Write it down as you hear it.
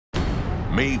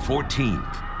May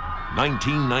 14th,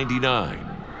 1999,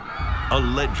 a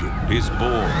legend is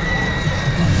born.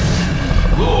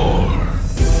 Roar!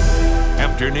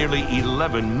 After nearly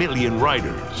 11 million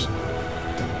riders,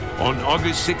 on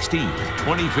August 16th,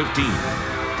 2015,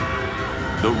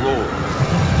 the roar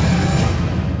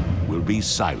will be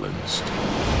silenced.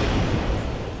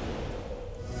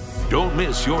 Don't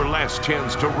miss your last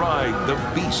chance to ride the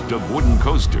beast of wooden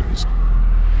coasters.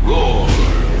 Roar!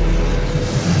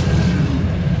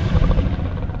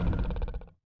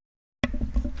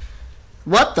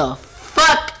 What the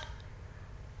fuck?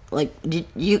 Like,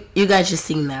 you guys just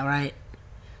seen that, right?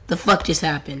 The fuck just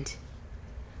happened?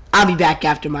 I'll be back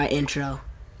after my intro.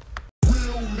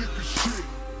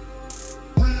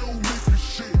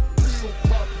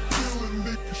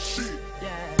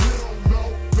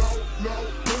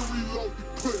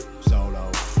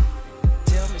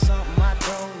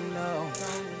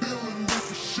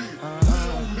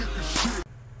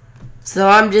 So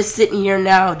I'm just sitting here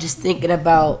now, just thinking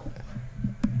about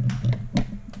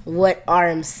what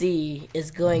RMC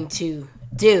is going to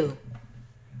do.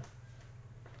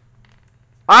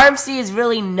 RMC is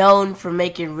really known for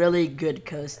making really good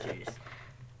coasters.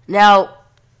 Now,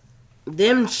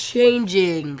 them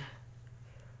changing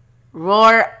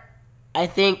Roar, I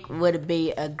think, would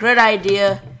be a good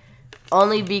idea,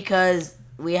 only because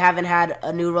we haven't had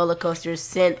a new roller coaster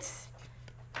since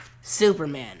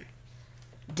Superman.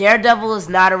 Daredevil is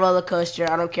not a roller coaster.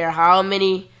 I don't care how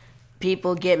many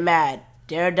people get mad.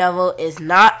 Daredevil is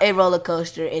not a roller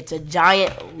coaster. It's a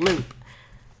giant loop.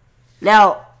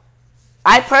 Now,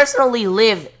 I personally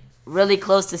live really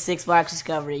close to Six Flags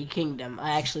Discovery Kingdom.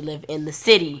 I actually live in the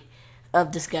city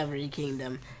of Discovery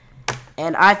Kingdom.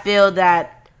 And I feel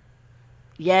that,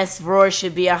 yes, Roar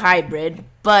should be a hybrid,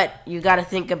 but you got to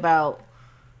think about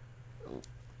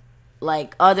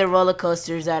like other roller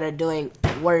coasters that are doing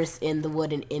worse in the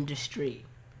wooden industry.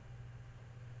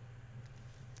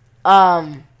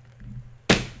 To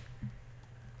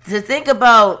think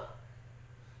about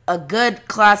a good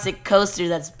classic coaster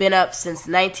that's been up since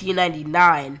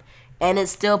 1999 and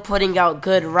it's still putting out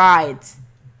good rides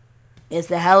is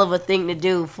a hell of a thing to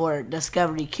do for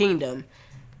Discovery Kingdom.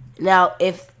 Now,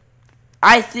 if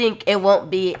I think it won't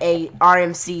be a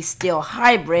RMC steel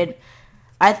hybrid,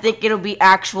 I think it'll be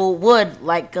actual wood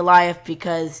like Goliath,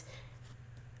 because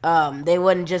they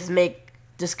wouldn't just make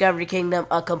Discovery Kingdom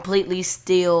a completely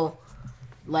steel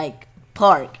like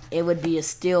park. It would be a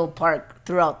steel park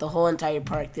throughout the whole entire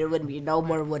park. There wouldn't be no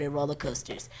more wooden roller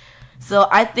coasters. So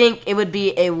I think it would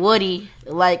be a woody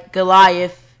like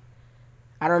Goliath.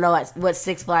 I don't know what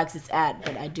Six Flags it's at,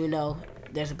 but I do know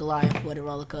there's a Goliath wooden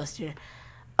roller coaster.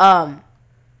 But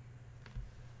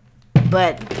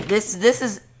this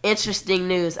is interesting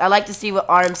news. I like to see what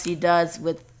RMC does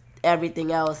with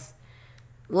everything else.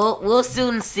 We'll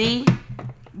soon see,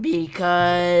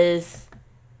 because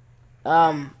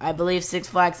I believe Six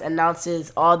Flags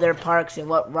announces all their parks and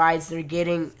what rides they're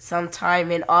getting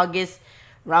sometime in August,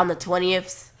 around the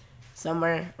 20th,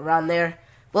 somewhere around there.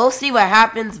 We'll see what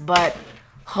happens, but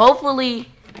hopefully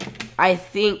I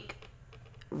think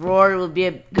Roar will be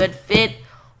a good fit,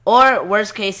 or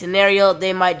worst case scenario,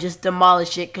 they might just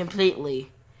demolish it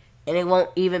completely and it won't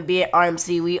even be at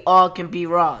RMC. We all can be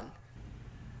wrong.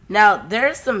 Now,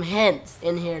 there's some hints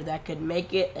in here that could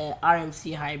make it an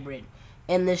RMC hybrid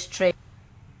in this trailer.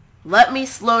 Let me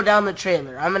slow down the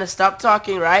trailer. I'm going to stop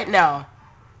talking right now,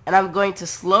 and I'm going to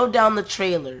slow down the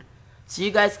trailer so you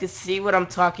guys can see what I'm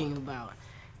talking about.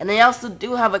 And they also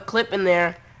do have a clip in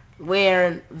there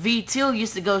where V2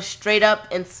 used to go straight up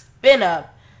and spin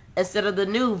up instead of the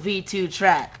new V2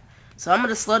 track. So I'm going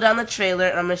to slow down the trailer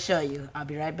and I'm going to show you. I'll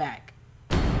be right back.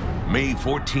 May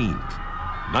 14th,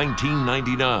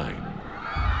 1999,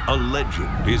 a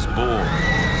legend is born.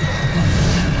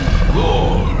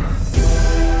 Roar!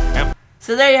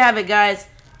 So there you have it, guys.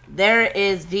 There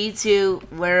is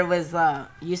V2, where it was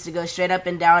used to go straight up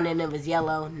and down and it was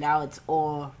yellow. Now it's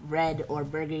all red or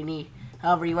burgundy,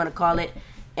 however you want to call it.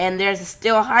 And there's a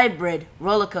steel hybrid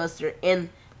roller coaster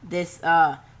in this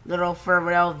little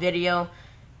farewell video.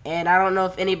 And I don't know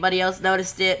if anybody else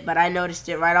noticed it, but I noticed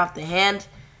it right off the hand.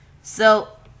 So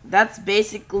that's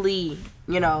basically,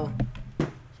 you know,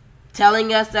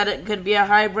 telling us that it could be a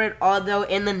hybrid. Although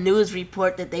in the news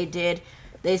report that they did,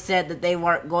 they said that they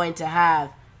weren't going to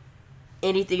have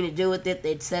anything to do with it.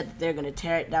 They said that they're going to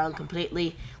tear it down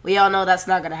completely. We all know that's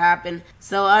not going to happen.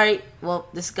 So, alright, well,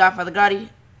 this is GodFatherGrotti.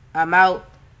 I'm out.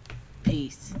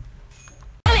 Peace.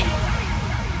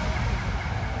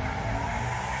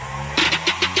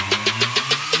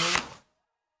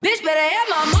 Bitch better have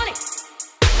my money.